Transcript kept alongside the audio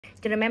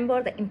to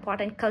remember the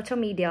important culture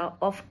media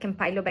of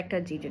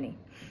Campylobacter jejuni.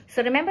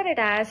 So remember it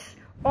as,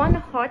 on a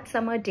hot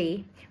summer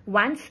day,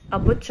 once a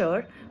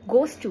butcher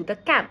goes to the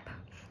camp.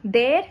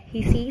 There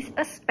he sees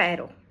a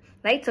sparrow,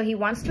 right? So he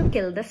wants to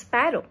kill the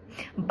sparrow.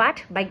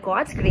 But by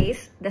God's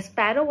grace, the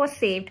sparrow was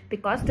saved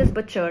because this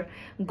butcher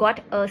got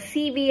a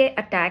CVA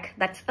attack,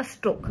 that's a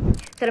stroke.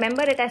 So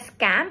remember it as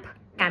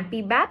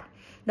Campylobacter.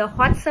 The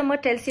hot summer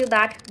tells you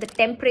that the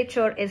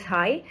temperature is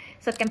high.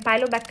 So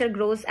Campylobacter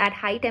grows at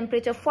high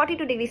temperature,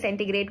 42 degrees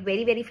centigrade,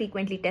 very, very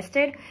frequently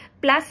tested,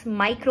 plus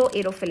micro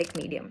aerophilic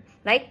medium,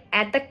 right?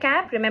 At the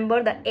camp,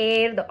 remember the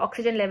air, the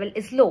oxygen level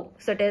is low.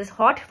 So it is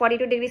hot,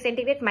 42 degrees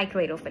centigrade,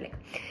 micro aerophilic.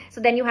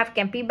 So then you have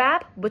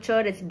Campylobacter,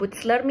 butcher is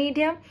Butzler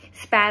medium,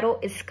 sparrow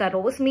is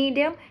Scarro's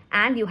medium,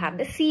 and you have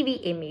the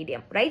CVA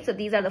medium, right? So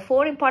these are the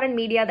 4 important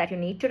media that you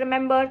need to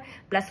remember.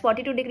 Plus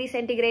 42 degrees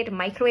centigrade,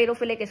 micro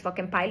aerophilic is for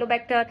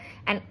Campylobacter.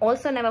 And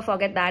also never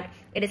forget that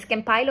it is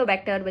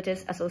Campylobacter which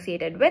is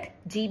associated with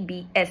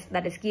GBS,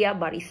 that is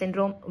Guillain-Barré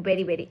syndrome.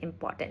 Very, very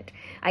important.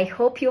 I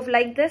hope you've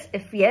liked this.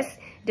 If yes,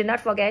 do not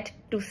forget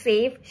to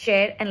save,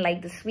 share and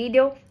like this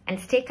video,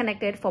 and stay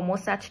connected for more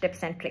such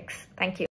tips and tricks. Thank you.